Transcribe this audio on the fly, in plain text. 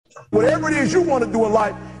Whatever it is you want to do in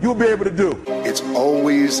life, you'll be able to do. It's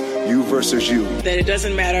always you versus you. That it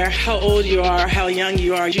doesn't matter how old you are, how young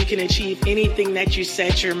you are, you can achieve anything that you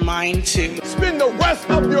set your mind to. Spend the rest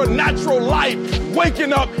of your natural life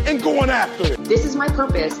waking up and going after it. This is my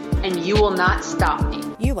purpose, and you will not stop me.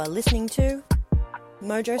 You are listening to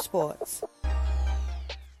Mojo Sports.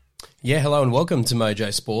 Yeah, hello and welcome to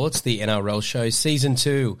Mojo Sports, the NRL show, Season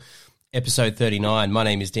 2, Episode 39. My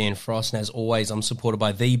name is Dan Frost, and as always, I'm supported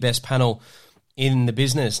by the best panel in the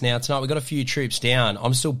business. Now, tonight we've got a few troops down.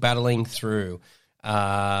 I'm still battling through,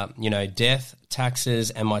 death,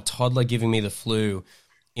 taxes, and my toddler giving me the flu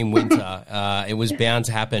in winter. It was bound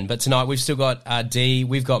to happen. But tonight we've still got Dee,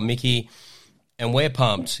 we've got Mickey, and we're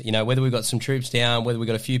pumped. You know, whether we've got some troops down, whether we've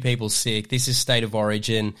got a few people sick, this is State of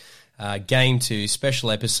Origin. Game 2, special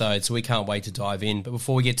episode, so we can't wait to dive in. But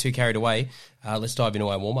before we get too carried away, let's dive into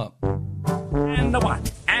our warm-up. And a 1,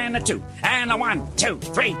 and a 2, and a 1, 2,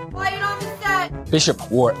 3. Quiet on the set. Bishop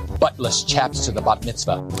wore buttless chaps to the bat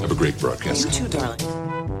mitzvah. Have a great broadcast. You too,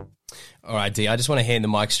 darling. All right, Dee, I just want to hand the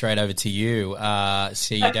mic straight over to you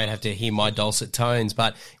so you don't have to hear my dulcet tones.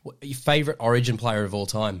 But your favourite Origin player of all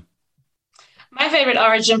time? My favourite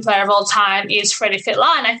Origin player of all time is Freddie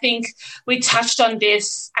Fittler, and I think we touched on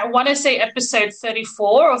this, I want to say episode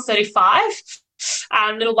 34 or 35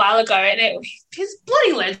 a little while ago, and he's a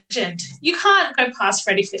bloody legend. You can't go past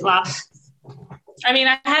Freddie Fittler. I mean,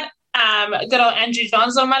 I had good old Andrew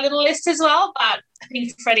Johns on my little list as well, but I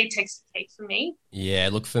think Freddie takes the cake for me.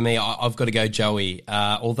 Yeah, look, for me, I've got to go Joey,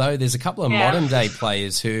 although there's a couple of modern-day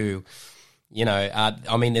players who... You know,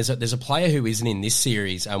 there's a player who isn't in this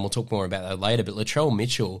series, and we'll talk more about that later, but Latrell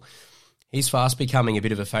Mitchell, he's fast becoming a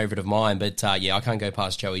bit of a favourite of mine, but I can't go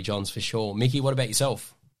past Joey Johns for sure. Mickey, what about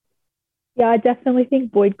yourself? Yeah, I definitely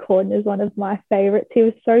think Boyd Corden is one of my favourites. He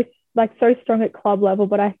was so strong at club level,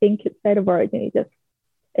 but I think at State of Origin he just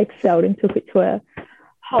excelled and took it to a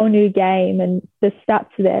whole new game, and the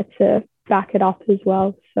stats are there to back it up as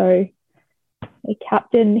well. So he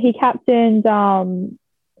captained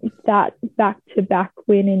that back-to-back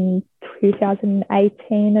win in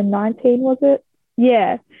 2018 and 19, was it?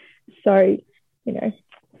 Yeah. So, you know,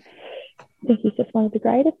 I think he's just one of the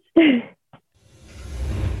greatest.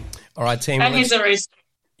 All right, team. And he's a rooster.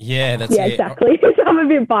 Yeah, that's it. Exactly. I'm a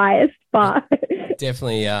bit biased, but...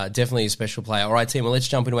 Definitely a special player. All right, team, well, let's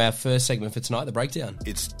jump into our first segment for tonight, the breakdown.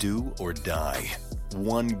 It's do or die.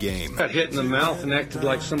 One game. Got hit in the mouth and acted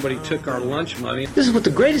like somebody took our lunch money. This is what the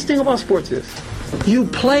greatest thing about sports is. You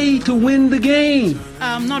play to win the game.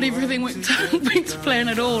 Not everything went to plan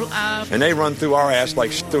at all. And they run through our ass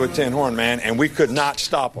like through a tin horn, man, and we could not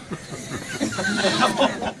stop them.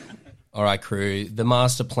 All right, crew, the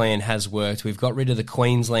master plan has worked. We've got rid of the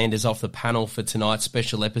Queenslanders off the panel for tonight's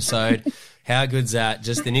special episode. How good's that?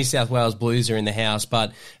 Just the New South Wales Blues are in the house,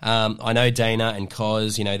 but I know Dana and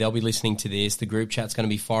Coz, you know, they'll be listening to this. The group chat's going to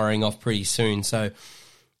be firing off pretty soon. So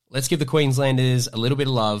let's give the Queenslanders a little bit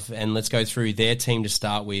of love and let's go through their team to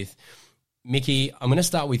start with. Mickey, I'm going to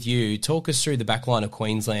start with you. Talk us through the backline of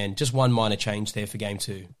Queensland. Just one minor change there for Game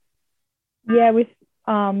 2. Yeah, with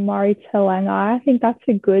Murray Talangai, I think that's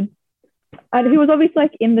a good... And he was obviously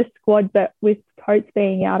in the squad, but with Coates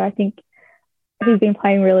being out, I think he's been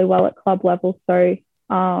playing really well at club level. So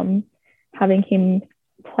having him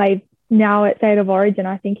play now at State of Origin,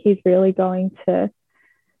 I think he's really going to...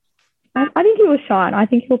 I think he will shine. I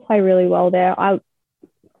think he'll play really well there. I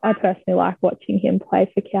personally like watching him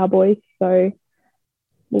play for Cowboys, so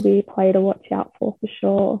will be a player to watch out for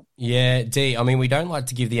sure. Yeah, Dee, I mean, we don't like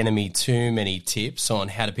to give the enemy too many tips on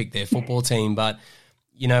how to pick their football team, but...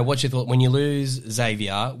 You know, what's your thought? When you lose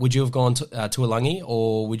Xavier, would you have gone to Tuilagi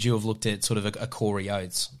or would you have looked at sort of a Corey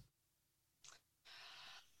Oates?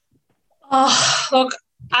 Oh, look,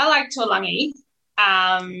 I like Tuilagi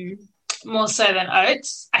more so than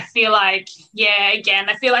Oates. I feel like,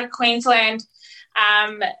 Queensland,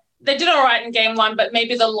 they did all right in Game 1, but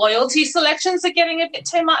maybe the loyalty selections are getting a bit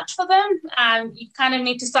too much for them. You kind of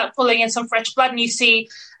need to start pulling in some fresh blood, and you see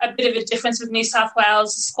a bit of a difference with New South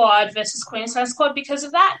Wales squad versus Queensland squad because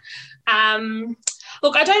of that.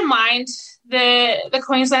 Look, I don't mind the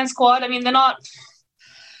Queensland squad. I mean, they're not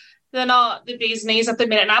the bee's knees at the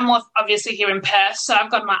minute. And I'm obviously here in Perth, so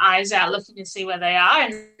I've got my eyes out looking to see where they are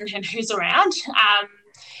and who's around.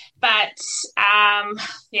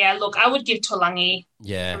 Look, I would give Tuilagi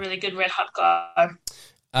a really good red hot go.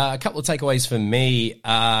 A couple of takeaways for me.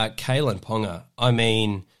 Kalen Ponga. I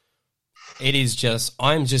mean,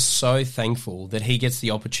 I'm just so thankful that he gets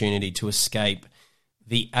the opportunity to escape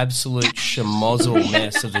the absolute schmozzle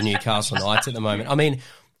mess of the Newcastle Knights at the moment. I mean,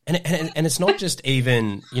 And it's not just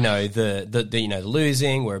even, the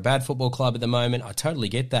losing. We're a bad football club at the moment. I totally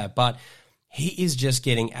get that. But he is just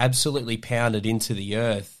getting absolutely pounded into the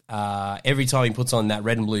earth every time he puts on that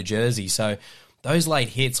red and blue jersey. So those late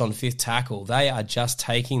hits on fifth tackle, they are just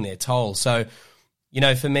taking their toll. So,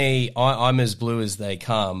 for me, I'm as blue as they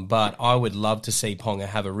come, but I would love to see Ponga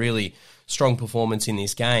have a really strong performance in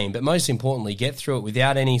this game. But most importantly, get through it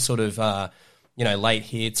without any sort of, late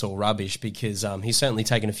hits or rubbish, because he's certainly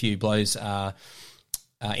taken a few blows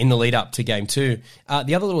in the lead up to game 2.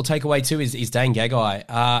 The other little takeaway too is Dane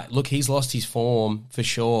Gagai. Look, he's lost his form for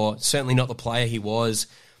sure. Certainly not the player he was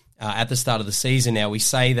at the start of the season. Now we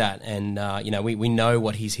say that, and we know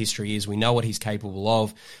what his history is. We know what he's capable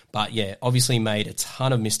of. But yeah, obviously made a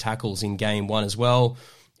ton of missed tackles in game 1 as well.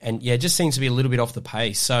 And yeah, just seems to be a little bit off the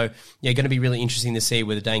pace. So yeah, going to be really interesting to see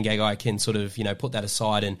whether Dane Gagai can sort of put that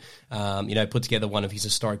aside and put together one of his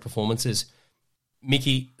historic performances.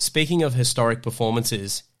 Mickey, speaking of historic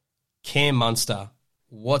performances, Cam Munster,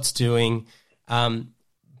 what's doing?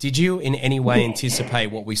 Did you in any way anticipate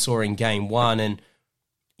what we saw in game 1? And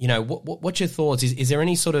what's your thoughts? Is there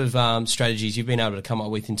any sort of strategies you've been able to come up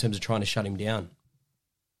with in terms of trying to shut him down?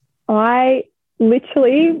 I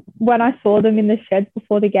literally, when I saw them in the sheds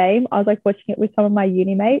before the game, I was like watching it with some of my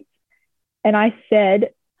uni mates, and I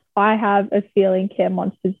said, I have a feeling Cam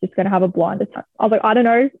Munster's just going to have a blinder time. I was like, I don't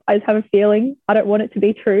know. I just have a feeling. I don't want it to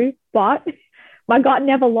be true, but my gut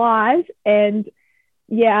never lies. And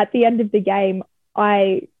yeah, at the end of the game,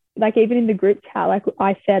 even in the group chat,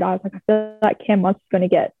 I said, I was like, I feel like Cam Munster's going to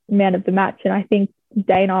get man of the match. And I think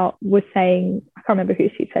Dana was saying, I can't remember who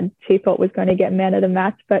she said she thought was going to get man of the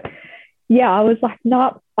match, but yeah, I was like,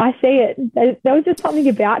 no, I see it. There was just something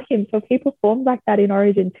about him. So if he performs like that in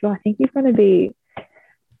Origin too, I think he's going to be,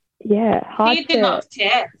 hard. He did not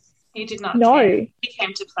care. He did not care. He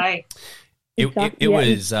came to play.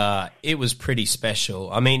 It was pretty special.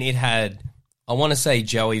 I mean, it had, I want to say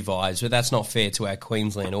Joey vibes, but that's not fair to our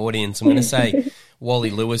Queensland audience. I'm going to say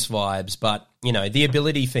Wally Lewis vibes, but, the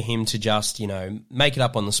ability for him to just, make it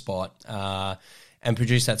up on the spot and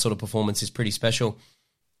produce that sort of performance is pretty special.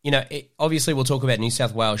 Obviously we'll talk about New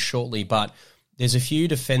South Wales shortly, but there's a few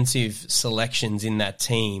defensive selections in that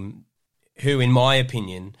team who, in my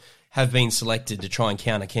opinion, have been selected to try and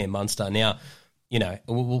counter Cam Munster. Now,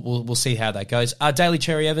 we'll see how that goes. Daly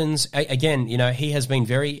Cherry Evans, again, he has been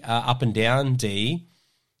very up and down,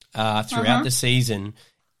 throughout the season.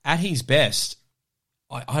 At his best,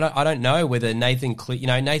 I don't know whether Nathan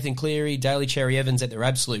Cleary, Daly Cherry Evans at their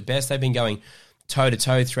absolute best. They've been going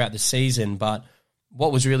toe-to-toe throughout the season, but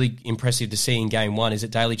what was really impressive to see in game 1 is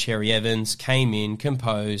that Daly Cherry Evans came in,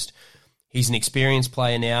 composed. He's an experienced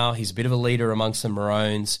player now. He's a bit of a leader amongst the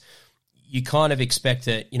Maroons. You kind of expect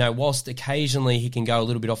it, whilst occasionally he can go a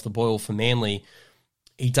little bit off the boil for Manly,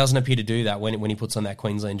 he doesn't appear to do that when he puts on that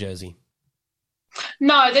Queensland jersey.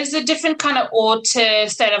 No, there's a different kind of awe to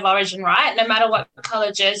State of Origin, right? No matter what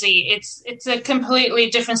colour jersey, it's a completely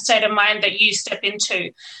different state of mind that you step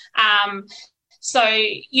into. So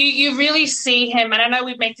you really see him, and I know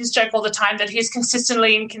we make this joke all the time that he's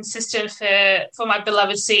consistently inconsistent for my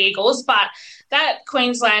beloved Sea Eagles, but that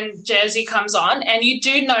Queensland jersey comes on and you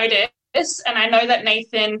do notice, and I know that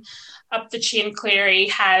Nathan up the chin Cleary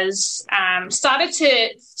has started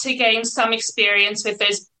to gain some experience with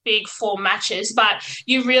those big 4 matches, but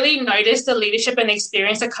you really notice the leadership and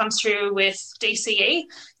experience that comes through with DCE.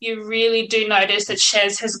 You really do notice that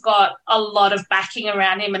Shez has got a lot of backing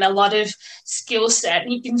around him and a lot of skill set.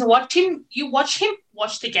 You can watch him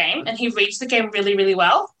watch the game, and he reads the game really, really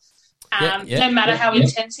well. No matter how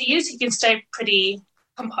intense he is, he can stay pretty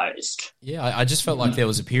composed. Yeah, I just felt like there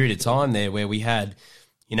was a period of time there where we had,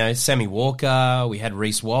 Sammy Walker, we had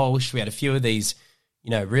Reece Walsh, we had a few of these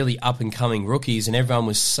really up-and-coming rookies, and everyone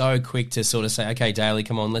was so quick to sort of say, okay, Daly,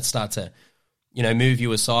 come on, let's start to, move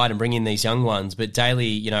you aside and bring in these young ones. But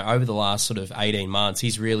Daly, over the last sort of 18 months,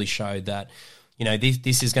 he's really showed that,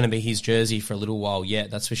 this is going to be his jersey for a little while yet,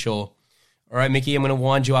 that's for sure. All right, Mickey, I'm going to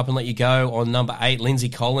wind you up and let you go on number 8, Lindsay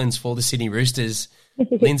Collins for the Sydney Roosters.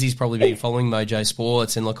 Lindsay's probably been following Mojo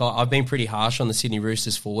Sports, and look, I've been pretty harsh on the Sydney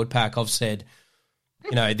Roosters forward pack. I've said,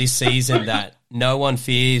 this season that no one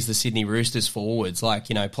fears the Sydney Roosters forwards.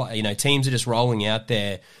 Teams are just rolling out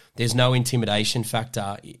there. There's no intimidation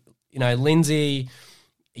factor. Lindsay,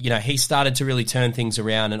 he started to really turn things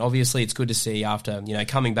around, and obviously it's good to see after,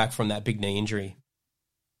 coming back from that big knee injury.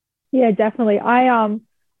 Yeah, definitely.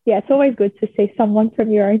 It's always good to see someone from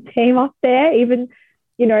your own team up there, even,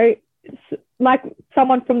 like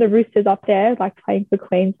someone from the Roosters up there, like playing for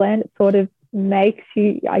Queensland. It sort of makes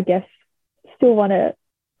you, I guess, still want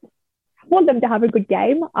them to have a good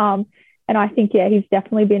game. And I think, yeah, he's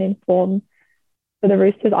definitely been in form for the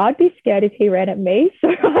Roosters. I'd be scared if he ran at me. So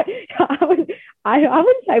I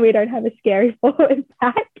wouldn't say we don't have a scary forward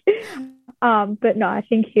pack. But no, I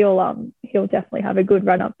think he'll definitely have a good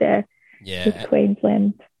run up there with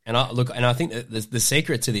Queensland. And I think that the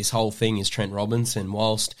secret to this whole thing is Trent Robinson.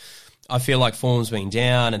 Whilst I feel like form's been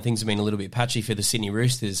down and things have been a little bit patchy for the Sydney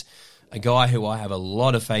Roosters, a guy who I have a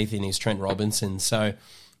lot of faith in is Trent Robinson. So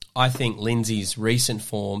I think Lindsay's recent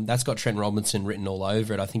form, that's got Trent Robinson written all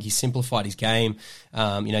over it. I think he's simplified his game.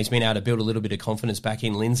 He's been able to build a little bit of confidence back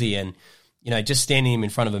in Lindsay, and just standing him in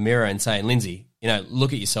front of a mirror and saying, Lindsay,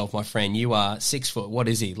 look at yourself, my friend. You are 6 foot. What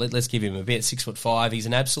is he? Let's give him a bit. 6'5". He's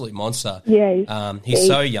an absolute monster. Yeah. He's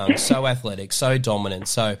so young, so athletic, so dominant.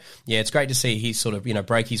 So yeah, it's great to see he sort of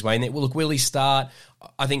break his way in there. Well, look, will he start?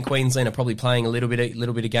 I think Queensland are probably playing a little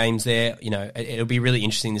bit of games there. It'll be really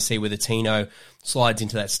interesting to see whether Tino slides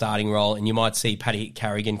into that starting role, and you might see Paddy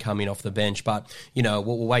Carrigan come in off the bench. But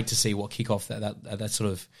we'll wait to see what kickoff that sort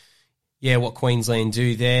of. Yeah, what Queensland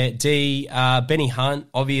do there. Benny Hunt,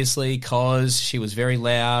 obviously, because she was very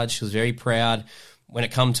loud, she was very proud when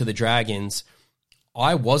it come to the Dragons.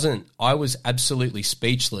 I was absolutely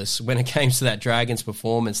speechless when it came to that Dragons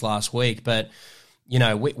performance last week. But,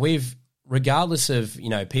 we've, regardless of,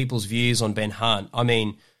 people's views on Ben Hunt, I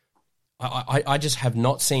mean, I just have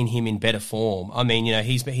not seen him in better form. I mean,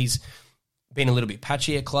 he's been a little bit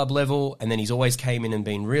patchy at club level, and then he's always came in and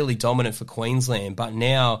been really dominant for Queensland. But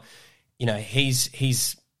now,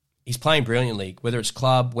 he's playing brilliantly, whether it's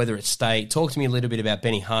club, whether it's state. Talk to me a little bit about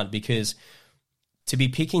Benny Hunt, because to be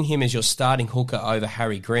picking him as your starting hooker over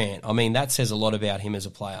Harry Grant, I mean, that says a lot about him as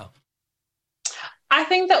a player. I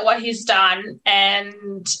think that what he's done,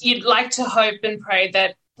 and you'd like to hope and pray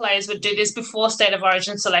that players would do this before State of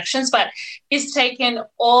Origin selections, but he's taken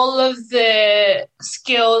all of the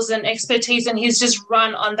skills and expertise and he's just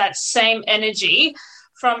run on that same energy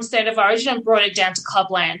from State of Origin and brought it down to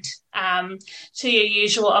clubland, to your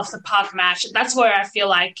usual off-the-park match. That's where I feel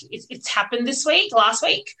like it's happened last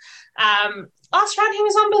week. Last round, he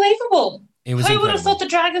was unbelievable. Who would have thought the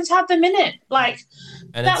Dragons had them in it?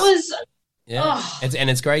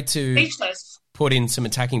 It's great to speechless. Put in some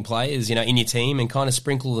attacking players, in your team and kind of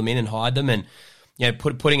sprinkle them in and hide them, and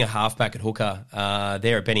putting a halfback at hooker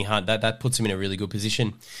there at Benny Hunt, that puts him in a really good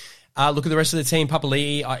position. Look at the rest of the team.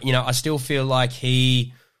 Papali'i, I still feel like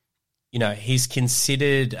he's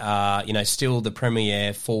considered, still the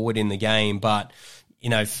premier forward in the game. But,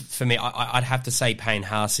 for me, I'd have to say Payne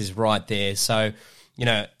Haas is right there. So,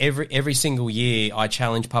 every single year I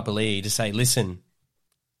challenge Papali'i to say, listen,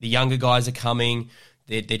 the younger guys are coming.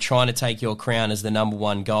 They're trying to take your crown as the number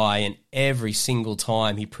one guy, and every single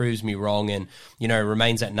time he proves me wrong and,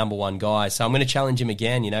 remains that number one guy. So I'm going to challenge him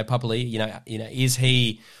again.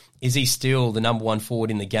 Papali'i, is he still the number one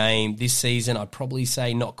forward in the game this season? I'd probably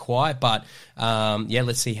say not quite, but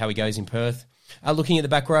let's see how he goes in Perth. Looking at the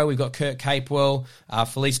back row, we've got Kurt Capewell,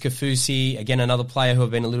 Felice Kaufusi, again, another player who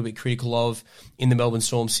I've been a little bit critical of in the Melbourne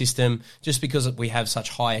Storm system, just because we have such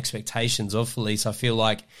high expectations of Felice. I feel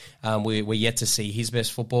like we're yet to see his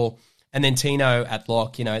best football. And then Tino at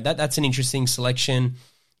lock, that's an interesting selection.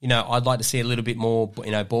 I'd like to see a little bit more,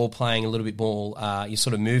 ball playing, a little bit more your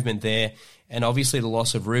sort of movement there. And obviously the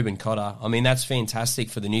loss of Ruben Cotter. I mean, that's fantastic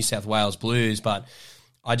for the New South Wales Blues, but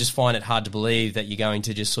I just find it hard to believe that you're going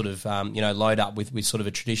to just sort of, load up with sort of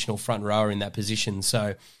a traditional front rower in that position.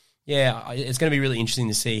 So, yeah, it's going to be really interesting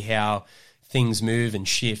to see how things move and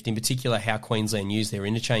shift, in particular how Queensland use their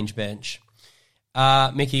interchange bench.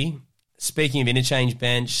 Mickey, speaking of interchange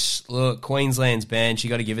bench, look, Queensland's bench, you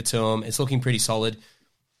got to give it to them. It's looking pretty solid.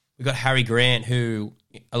 We've got Harry Grant, who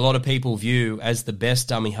a lot of people view as the best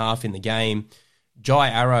dummy half in the game. Jai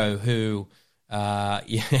Arrow, who,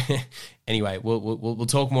 anyway, we'll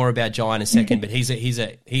talk more about Jai in a second, but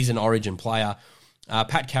he's an Origin player.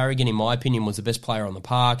 Pat Carrigan, in my opinion, was the best player on the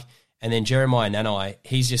park, and then Jeremiah Nanai,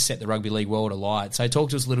 he's just set the rugby league world alight. So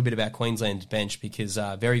talk to us a little bit about Queensland's bench, because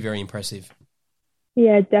very, very impressive.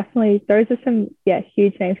 Yeah, definitely. Those are some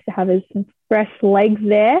huge names to have as some fresh legs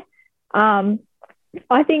there.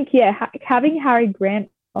 I think, having Harry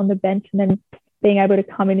Grant on the bench and then being able to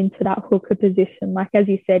come into that hooker position, like as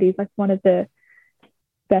you said, he's like one of the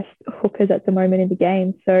best hookers at the moment in the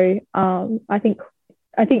game. So I think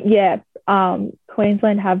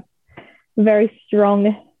Queensland have a very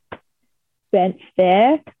strong bench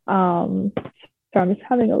there. So I'm just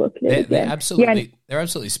having a look at it. They're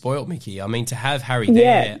absolutely spoiled, Mickey. I mean, to have Harry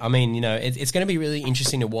there, I mean, it's going to be really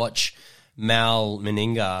interesting to watch Mal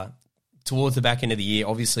Meninga towards the back end of the year,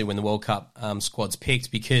 obviously when the World Cup squad's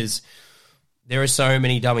picked, because there are so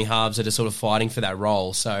many dummy halves that are sort of fighting for that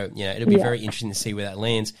role. So, it'll be very interesting to see where that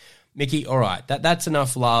lands. Mickey, all right, that's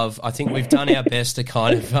enough love. I think we've done our best to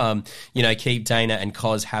kind of, keep Dana and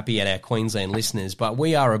Cos happy and our Queensland listeners, but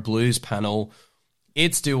we are a Blues panel.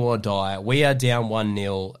 It's do or die. We are down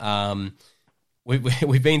 1-0.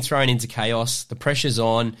 We've been thrown into chaos. The pressure's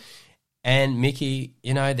on. And Mickey,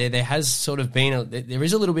 there has sort of been there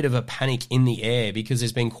is a little bit of a panic in the air because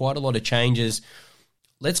there's been quite a lot of changes.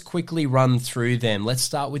 Let's quickly run through them. Let's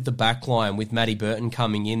start with the back line with Matty Burton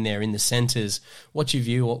coming in there in the centres. What's your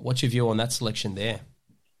view on that selection there?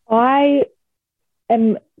 I'm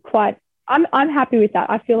happy with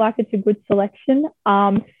that. I feel like it's a good selection.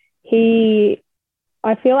 I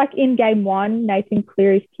feel like in game one, Nathan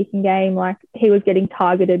Cleary's kicking game, like he was getting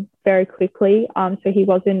targeted very quickly. So he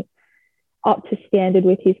wasn't up to standard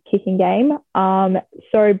with his kicking game.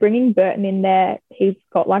 So bringing Burton in there, he's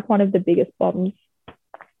got like one of the biggest bombs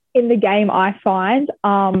in the game, I find.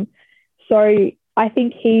 So I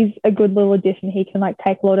think he's a good little addition. He can like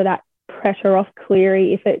take a lot of that pressure off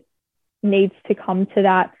Cleary if it needs to come to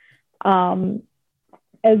that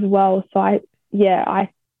as well. So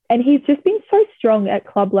and he's just been so strong at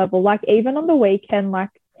club level. Like even on the weekend, like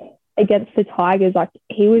against the Tigers, like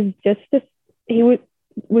he was just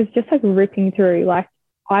like ripping through. Like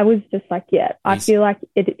I was just like, I feel like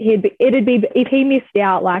it'd be if he missed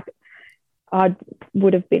out, like I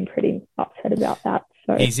would have been pretty upset about that.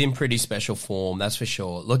 So he's in pretty special form, that's for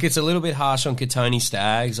sure. Look, it's a little bit harsh on Katoni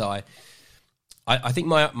Staggs. I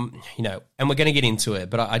think and we're going to get into it,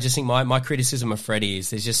 but I just think my criticism of Freddie is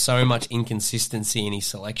there's just so much inconsistency in his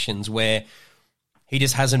selections where he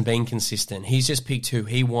just hasn't been consistent. He's just picked who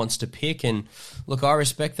he wants to pick, and look, I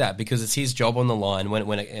respect that because it's his job on the line.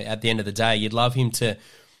 When at the end of the day, you'd love him to,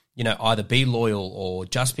 either be loyal or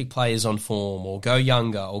just pick players on form or go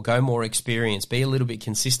younger or go more experienced, be a little bit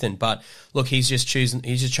consistent. But look, he's just chosen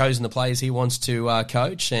the players he wants to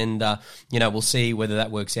coach, and we'll see whether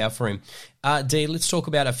that works out for him. D, let's talk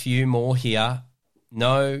about a few more here.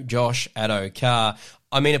 No Josh Addo-Carr.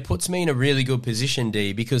 I mean, it puts me in a really good position,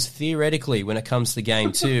 D, because theoretically, when it comes to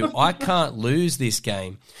game 2, I can't lose this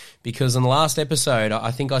game because in the last episode,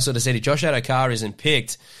 I think I sort of said if Josh Addo-Carr isn't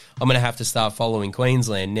picked, I'm going to have to start following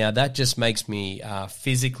Queensland. Now, that just makes me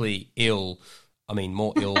physically ill. I mean,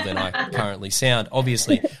 more ill than I currently sound,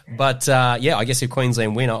 obviously. But, I guess if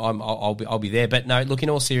Queensland win, I'll be there. But no, look, in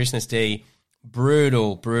all seriousness, D,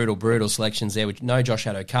 brutal selections there with no Josh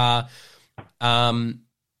Addo-Carr. And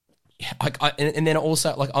then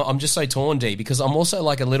also, like, I'm just so torn, D, because I'm also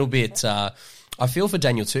like a little bit, I feel for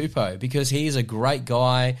Daniel Tupou because he is a great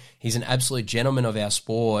guy. He's an absolute gentleman of our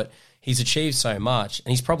sport. He's achieved so much, and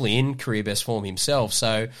he's probably in career best form himself.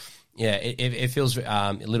 So, yeah, it feels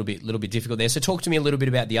a little bit difficult there. So talk to me a little bit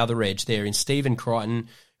about the other edge there in Stephen Crichton,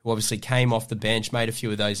 who obviously came off the bench, made a few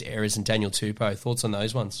of those errors, and Daniel Tupou. Thoughts on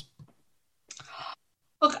those ones?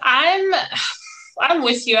 Look, I'm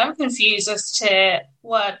with you. I'm confused as to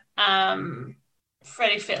what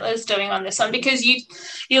Freddie Fittler is doing on this one because you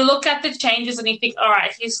look at the changes and you think, all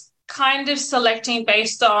right, he's kind of selecting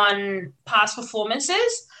based on past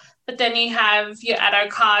performances, but then you have your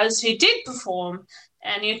Addo-Carrs who did perform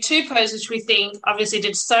and your Tupous, which we think obviously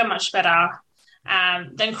did so much better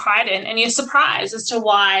than Crichton, and you're surprised as to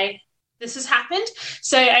why this has happened.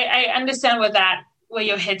 So I understand where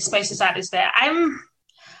your headspace is at is there. I'm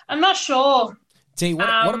not sure. D,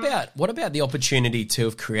 what about the opportunity to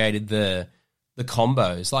have created the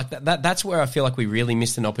combos? Like that's where I feel like we really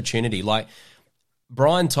missed an opportunity. Like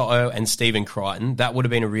Brian To'o and Stephen Crichton, that would have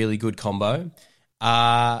been a really good combo.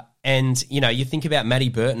 And, you think about Matty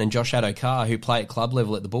Burton and Josh Addo-Carr who play at club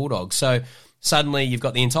level at the Bulldogs. So suddenly you've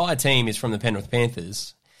got the entire team is from the Penrith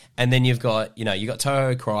Panthers, and then you've got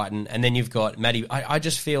To'o, Crichton, and then you've got Matty. I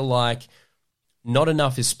just feel like not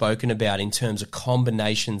enough is spoken about in terms of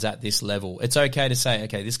combinations at this level. It's okay to say,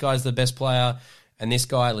 okay, this guy's the best player and this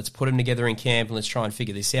guy, let's put them together in camp and let's try and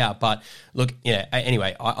figure this out. But look,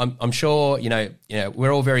 anyway, I'm sure,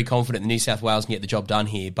 we're all very confident that New South Wales can get the job done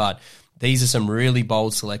here, but these are some really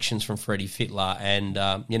bold selections from Freddie Fittler, and,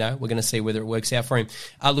 we're going to see whether it works out for him.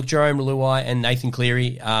 Look, Jerome Luai and Nathan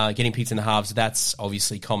Cleary getting picked in the halves, that's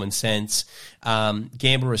obviously common sense.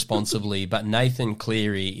 Gamble responsibly, but Nathan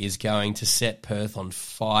Cleary is going to set Perth on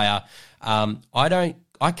fire. I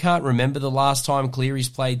can't remember the last time Cleary's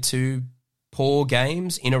played 2 poor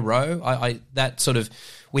games in a row.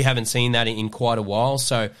 We haven't seen that in quite a while,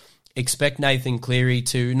 so expect Nathan Cleary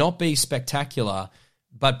to not be spectacular,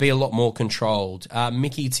 but be a lot more controlled.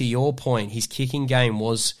 Mickey, to your point, his kicking game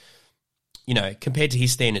was, compared to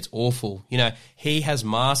his standards, awful. He has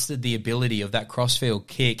mastered the ability of that crossfield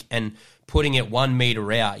kick and putting it 1 metre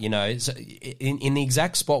out, in the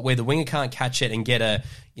exact spot where the winger can't catch it and get a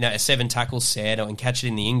 7 tackle set and catch it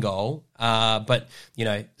in the in goal, but,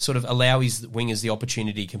 sort of allow his wingers the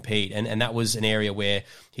opportunity to compete. And that was an area where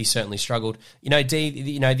he certainly struggled.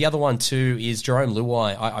 The other one too is Jarome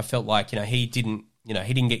Luai. I felt like, he didn't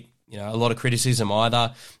get, a lot of criticism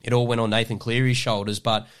either. It all went on Nathan Cleary's shoulders,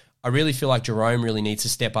 but I really feel like Jarome really needs to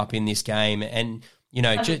step up in this game and,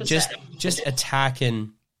 just attack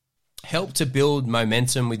and help to build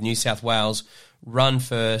momentum with New South Wales. Run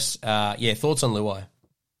first. Thoughts on Luai?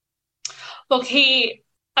 Look, he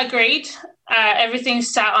agreed. Everything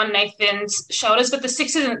sat on Nathan's shoulders, but the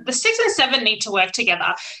 6 and 7 need to work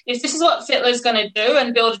together. If this is what Fittler's going to do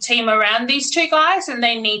and build a team around these two guys, then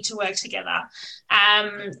they need to work together.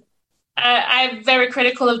 I'm very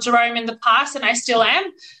critical of Jarome in the past, and I still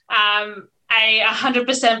am. I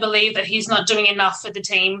 100% believe that he's not doing enough for the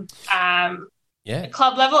team. At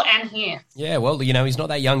club level and here. Yeah, well, he's not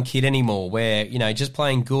that young kid anymore where, just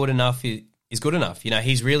playing good enough is good enough.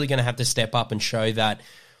 He's really going to have to step up and show that,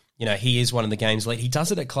 he is one of the game's lead. He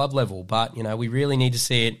does it at club level, but, we really need to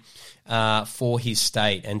see it for his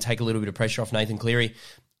state and take a little bit of pressure off Nathan Cleary.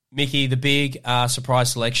 Mickey, the big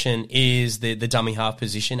surprise selection is the dummy half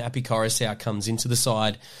position. Api Koroisau comes into the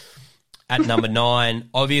side at number 9.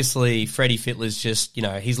 Obviously, Freddie Fittler's just,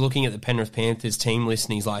 he's looking at the Penrith Panthers team list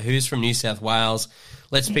and he's like, who's from New South Wales?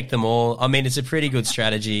 Let's pick them all. I mean, it's a pretty good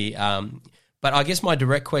strategy. But I guess my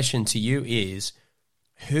direct question to you is,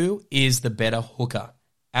 who is the better hooker,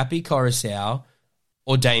 Api Koroisau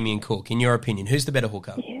or Damien Cook? In your opinion, who's the better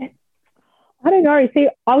hooker? Yeah. I don't know. See,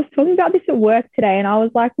 I was talking about this at work today and I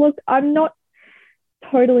was like, look, I'm not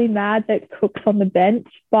totally mad that Cook's on the bench,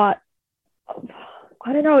 but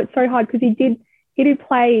I don't know. It's so hard because he did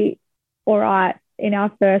play all right in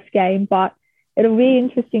our first game, but it'll be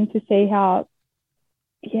interesting to see how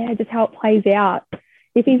it plays out.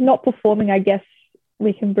 If he's not performing, I guess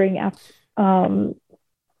we can bring up, do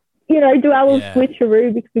our little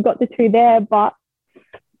switcheroo because we've got the two there, but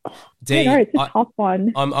it's a tough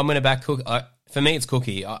one. I'm going to back Cook. For me, it's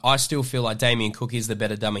Cookie. I still feel like Damien Cook is the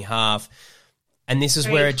better dummy half. And this is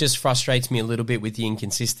where it just frustrates me a little bit with the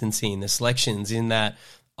inconsistency in the selections, in that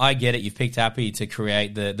I get it, you've picked Api to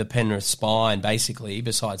create the Penrith spine, basically,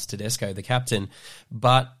 besides Tedesco, the captain.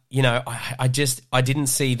 But, I didn't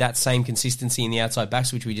see that same consistency in the outside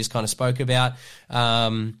backs, which we just kind of spoke about.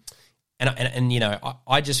 I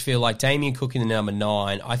just feel like Damien Cook in the number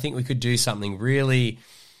 9, I think we could do something really...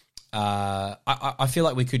 I feel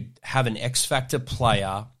like we could have an X-factor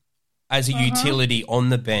player as a utility on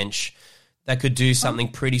the bench that could do something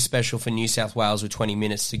pretty special for New South Wales with 20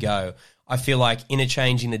 minutes to go. I feel like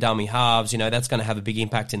interchanging the dummy halves, that's going to have a big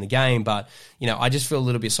impact in the game. But, I just feel a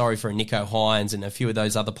little bit sorry for Nico Hines and a few of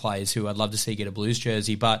those other players who I'd love to see get a Blues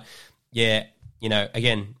jersey. But, again,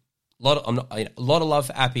 a lot of love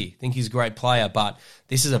for Api. I think he's a great player, but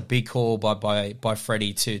this is a big call by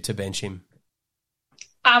Freddie to bench him.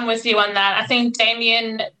 I'm with you on that. I think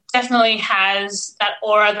Damien definitely has that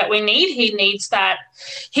aura that we need. He needs that.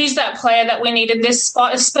 He's that player that we need in this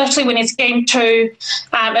spot, especially when it's game 2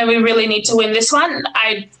 and we really need to win this one.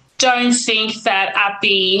 I don't think that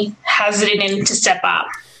Api has it in him to step up.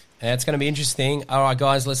 It's going to be interesting. All right,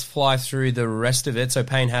 guys, let's fly through the rest of it. So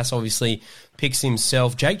Payne Haas obviously picks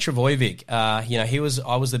himself. Jake Trbojevic,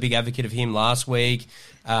 I was the big advocate of him last week.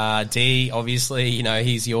 D, obviously,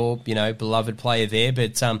 he's your, beloved player there.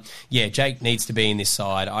 But, Jake needs to be in this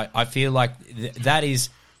side. I feel like that is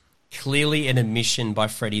clearly an admission by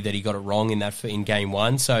Freddie that he got it wrong in game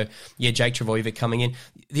 1. So, Jake Trbojevic coming in.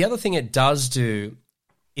 The other thing it does do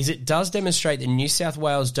is it does demonstrate that New South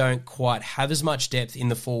Wales don't quite have as much depth in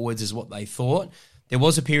the forwards as what they thought. There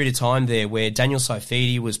was a period of time there where Daniel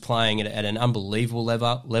Saifiti was playing at an unbelievable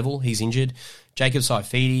level. He's injured. Jacob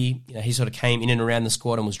Saifiti, he sort of came in and around the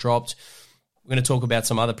squad and was dropped. We're going to talk about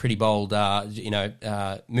some other pretty bold,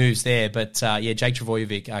 moves there. But, Jake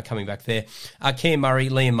Trbojevic coming back there. Cam Murray,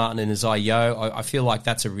 Liam Martin and Isaiah Yeo. I feel like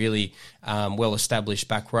that's a really well-established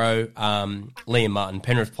back row. Liam Martin,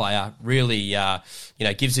 Penrith player, really,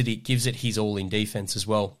 gives it his all in defence as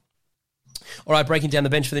well. All right, breaking down the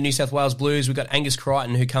bench for the New South Wales Blues, we've got Angus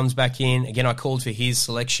Crichton who comes back in. Again, I called for his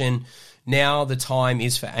selection. Now the time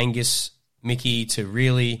is for Angus, Mickey, to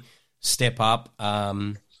really step up.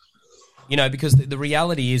 Because the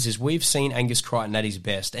reality is we've seen Angus Crichton at his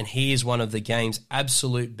best, and he is one of the game's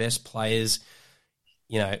absolute best players.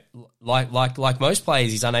 Like most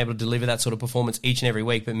players, he's unable to deliver that sort of performance each and every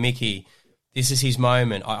week. But Mickey, this is his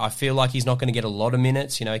moment. I feel like he's not going to get a lot of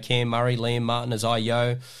minutes. Cam Murray, Liam Martin, Isaiah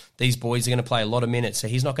Yeo, these boys are going to play a lot of minutes, so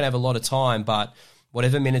he's not going to have a lot of time. But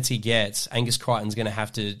whatever minutes he gets, Angus Crichton's going to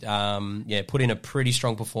have to, put in a pretty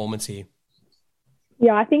strong performance here.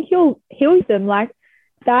 Yeah, I think he'll use them. Like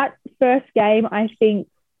that first game, I think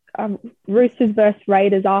Roosters versus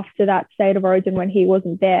Raiders after that State of Origin when he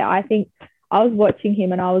wasn't there, I think I was watching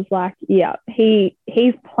him and I was like, yeah,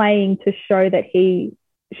 he's playing to show that he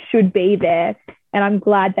should be there. And I'm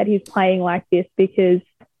glad that he's playing like this because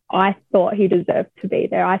I thought he deserved to be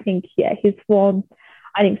there. I think, his form,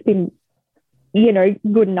 I think, has been,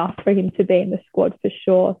 good enough for him to be in the squad for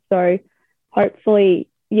sure. So hopefully,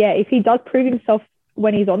 if he does prove himself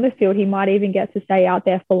when he's on the field, he might even get to stay out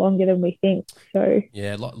there for longer than we think. So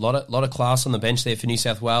yeah, lot of class on the bench there for New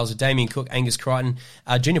South Wales. Damien Cook, Angus Crichton,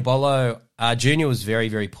 Junior Bolo. Junior was very,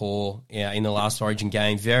 very poor in the last Origin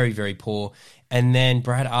game, very, very poor. And then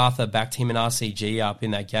Brad Arthur backed him and RCG up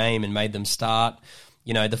in that game and made them start.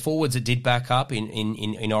 The forwards that did back up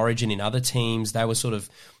in Origin in other teams, they were sort of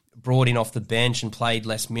brought in off the bench and played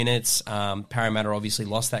less minutes. Parramatta obviously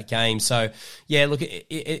lost that game. So, look,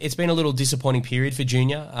 it's been a little disappointing period for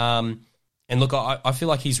Junior. And look, I feel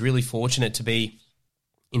like he's really fortunate to be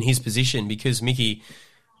in his position because, Mickey,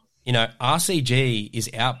 RCG is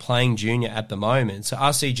outplaying Junior at the moment. So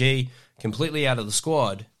RCG completely out of the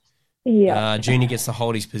squad. Yeah. Junior gets to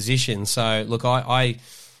hold his position. So, look, I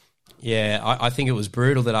think it was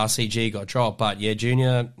brutal that RCG got dropped. But,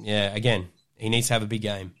 Junior, again, he needs to have a big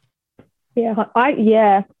game.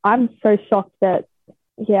 I'm so shocked that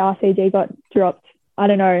RCG got dropped. I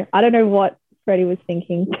don't know what Freddie was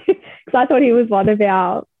thinking because I thought he was one of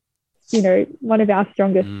our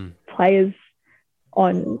strongest players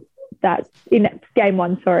on that in game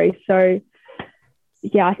one. Sorry, so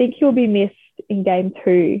I think he'll be missed in game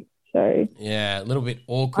 2. So a little bit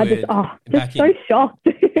awkward. Just so shocked.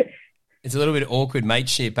 It's a little bit awkward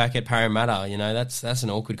mateship back at Parramatta. That's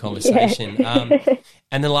an awkward conversation.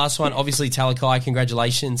 And the last one, obviously, Talakai,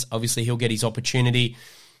 congratulations. Obviously, he'll get his opportunity.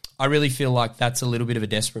 I really feel like that's a little bit of a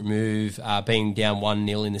desperate move, being down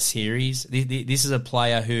 1-0 in the series. This is a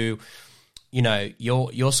player who,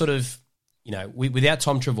 you're sort of, without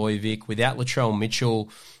Tom Trbojevic, without Latrell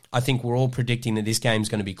Mitchell, I think we're all predicting that this game's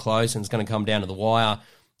going to be close and it's going to come down to the wire.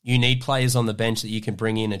 You need players on the bench that you can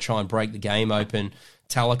bring in and try and break the game open.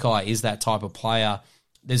 Talakai is that type of player.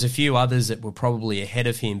 There's a few others that were probably ahead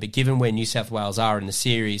of him, but given where New South Wales are in the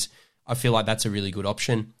series, I feel like that's a really good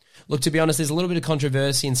option. Look, to be honest, there's a little bit of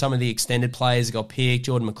controversy in some of the extended players that got picked: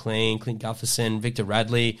 Jordan McLean, Clint Gutherson, Victor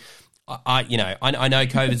Radley. I know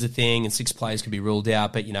COVID's a thing and 6 players could be ruled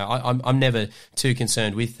out, but I'm never too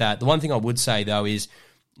concerned with that. The one thing I would say though is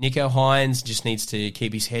Nico Hines just needs to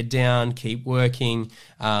keep his head down, keep working,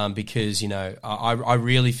 because, I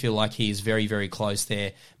really feel like he is very, very close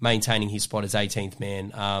there, maintaining his spot as 18th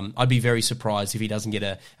man. I'd be very surprised if he doesn't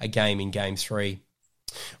get a game in Game 3.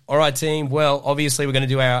 All right, team. Well, obviously we're going to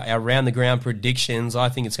do our round-the-ground predictions. I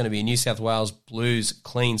think it's going to be a New South Wales Blues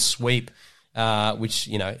clean sweep, which,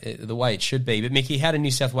 the way it should be. But, Mickey, how did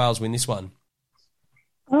New South Wales win this one?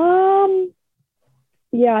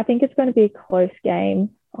 I think it's going to be a close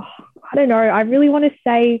game. I don't know. I really want to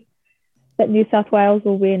say that New South Wales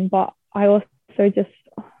will win, but I also just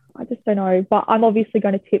don't know. But I'm obviously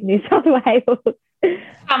going to tip New South Wales.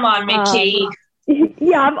 Come on, Mickey.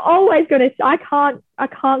 I'm always going to. I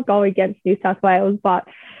can't go against New South Wales, but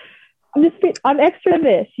I'm extra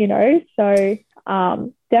nervous, So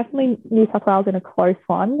definitely New South Wales in a close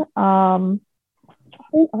one. I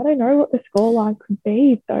don't know what the scoreline could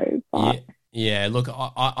be though, but. Yeah, look,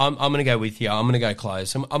 I'm going to go with you. I'm going to go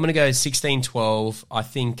close. I'm going to go 16-12. I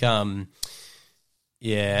think, let's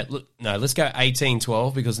go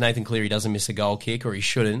 18-12 because Nathan Cleary doesn't miss a goal kick, or he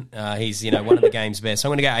shouldn't. He's, one of the game's best.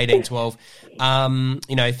 So I'm going to go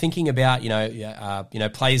 18-12. Thinking about,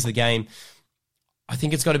 plays the game, I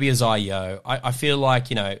think it's got to be Isaiah Yeo. I feel like,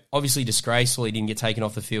 obviously disgraceful he didn't get taken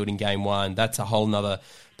off the field in game 1. That's a whole nother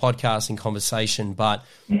podcast and conversation, but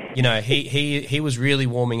he was really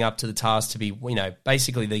warming up to the task to be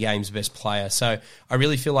basically the game's best player. So I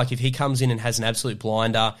really feel like if he comes in and has an absolute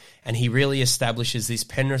blinder and he really establishes this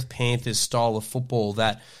Penrith Panthers style of football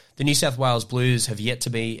that the New South Wales Blues have yet to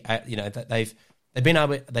be, that they've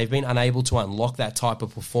been unable to unlock that type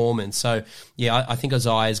of performance. So I think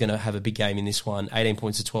Isaiah is going to have a big game in this one. 18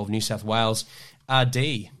 points to 12 New South Wales.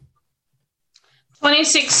 D.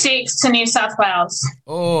 26-6 to New South Wales.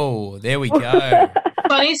 Oh, there we go. 26-6.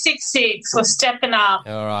 We're stepping up.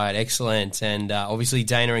 All right, excellent. And obviously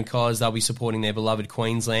Dana and Cos, they'll be supporting their beloved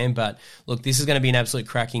Queensland. But, look, this is going to be an absolute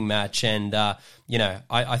cracking match. And, I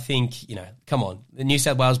think, come on. The New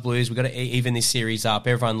South Wales Blues, we've got to even this series up.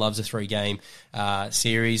 Everyone loves a 3-game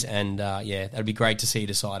series. And, that'd be great to see a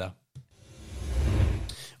decider.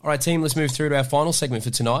 All right, team, let's move through to our final segment for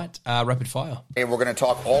tonight, Rapid Fire. And we're going to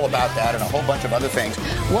talk all about that and a whole bunch of other things.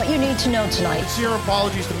 What you need to know tonight. Sincere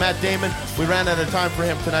apologies to Matt Damon. We ran out of time for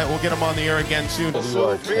him tonight. We'll get him on the air again soon.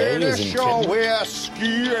 Oh,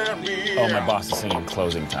 my boss is singing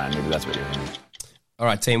Closing Time. Maybe that's what you're hearing. All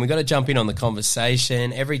right, team, we've got to jump in on the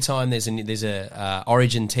conversation. Every time there's a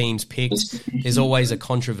Origin team's picked, there's always a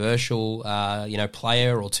controversial,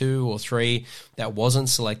 player or two or three that wasn't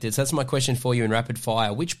selected. So that's my question for you in rapid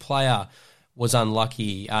fire. Which player was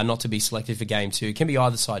unlucky not to be selected for Game 2? It can be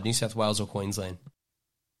either side, New South Wales or Queensland.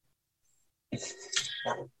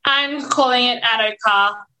 I'm calling it Addo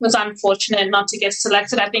Carr. Was unfortunate not to get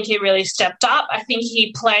selected. I think he really stepped up. I think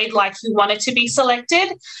he played like he wanted to be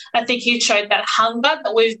selected. I think he showed that hunger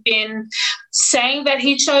that we've been saying that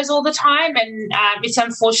he shows all the time, and it's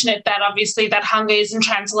unfortunate that obviously that hunger isn't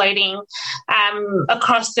translating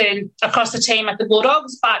across the team at the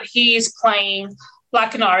Bulldogs, but he is playing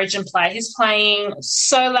like an Origin player. He's playing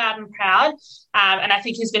so loud and proud, and I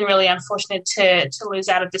think he's been really unfortunate to lose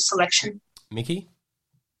out of this selection. Mickey?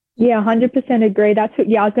 Yeah, 100% agree. I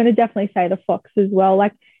was going to definitely say the Fox as well.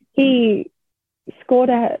 Like, he scored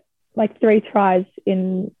 3 tries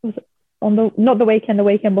not the weekend, the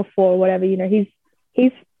weekend before, or whatever. You know,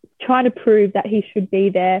 he's trying to prove that he should be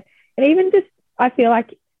there, and even just I feel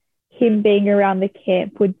like him being around the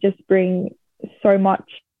camp would just bring so much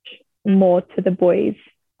more to the boys.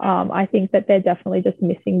 I think that they're definitely just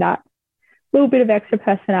missing that little bit of extra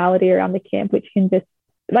personality around the camp, which can just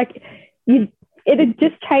it'd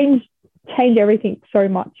just change everything so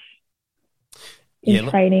much in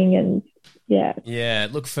training and yeah. Yeah,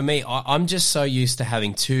 look, for me, I'm just so used to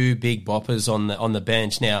having two big boppers on the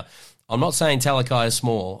bench. Now, I'm not saying Talakai is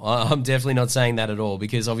small. I'm definitely not saying that at all,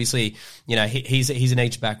 because obviously, you know, he's an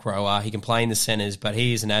each back rower. He can play in the centres, but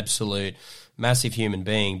he is an absolute massive human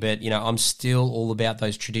being. But, you know, I'm still all about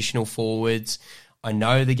those traditional forwards. I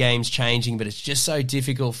know the game's changing, but it's just so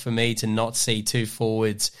difficult for me to not see two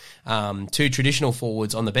traditional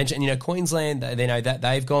forwards on the bench. And, you know, Queensland, they know that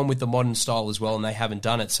they've gone with the modern style as well, and they haven't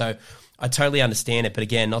done it. So I totally understand it. But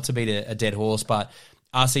again, not to beat a dead horse, but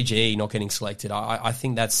RCG not getting selected, I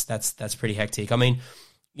think that's pretty hectic. I mean,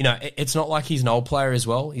 you know, it's not like he's an old player as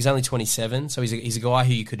well. He's only 27, so he's a guy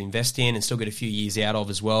who you could invest in and still get a few years out of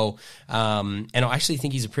as well. And I actually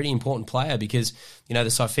think he's a pretty important player because, you know, the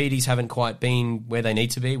Saifidis haven't quite been where they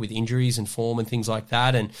need to be with injuries and form and things like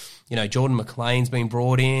that. And, you know, Jordan McLean's been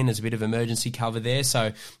brought in as a bit of emergency cover there.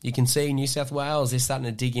 So you can see New South Wales, they're starting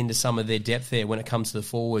to dig into some of their depth there when it comes to the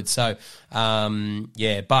forward. So,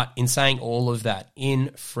 but in saying all of that,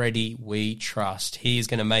 in Freddie we trust. He is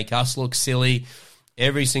going to make us look silly.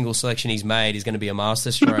 Every single selection he's made is going to be a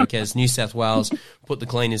masterstroke as New South Wales put the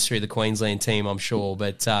cleaners through the Queensland team, I'm sure.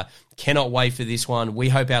 But cannot wait for this one. We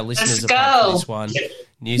hope our listeners are pumped for this one.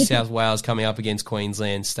 New South Wales coming up against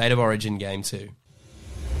Queensland. State of Origin Game 2.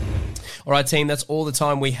 All right, team, that's all the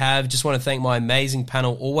time we have. Just want to thank my amazing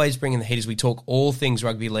panel, always bringing the heat as we talk all things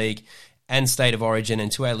rugby league and State of Origin. And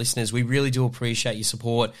to our listeners, we really do appreciate your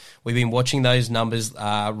support. We've been watching those numbers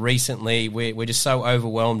recently. We're just so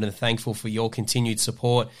overwhelmed and thankful for your continued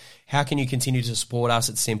support. How can you continue to support us?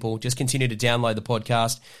 It's simple. Just continue to download the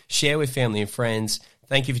podcast, share with family and friends.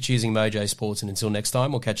 Thank you for choosing Mojo Sports, and until next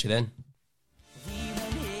time, we'll catch you then.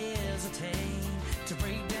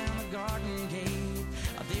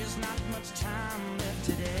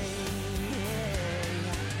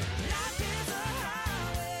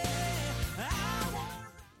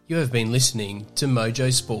 You have been listening to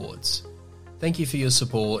Mojo Sports. Thank you for your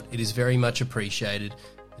support. It is very much appreciated.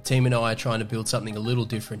 The team and I are trying to build something a little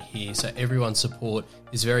different here, so everyone's support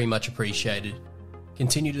is very much appreciated.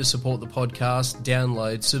 Continue to support the podcast,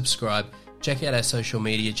 download, subscribe, check out our social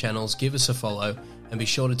media channels, give us a follow, and be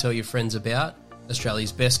sure to tell your friends about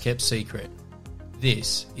Australia's best kept secret.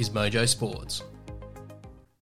 This is Mojo Sports.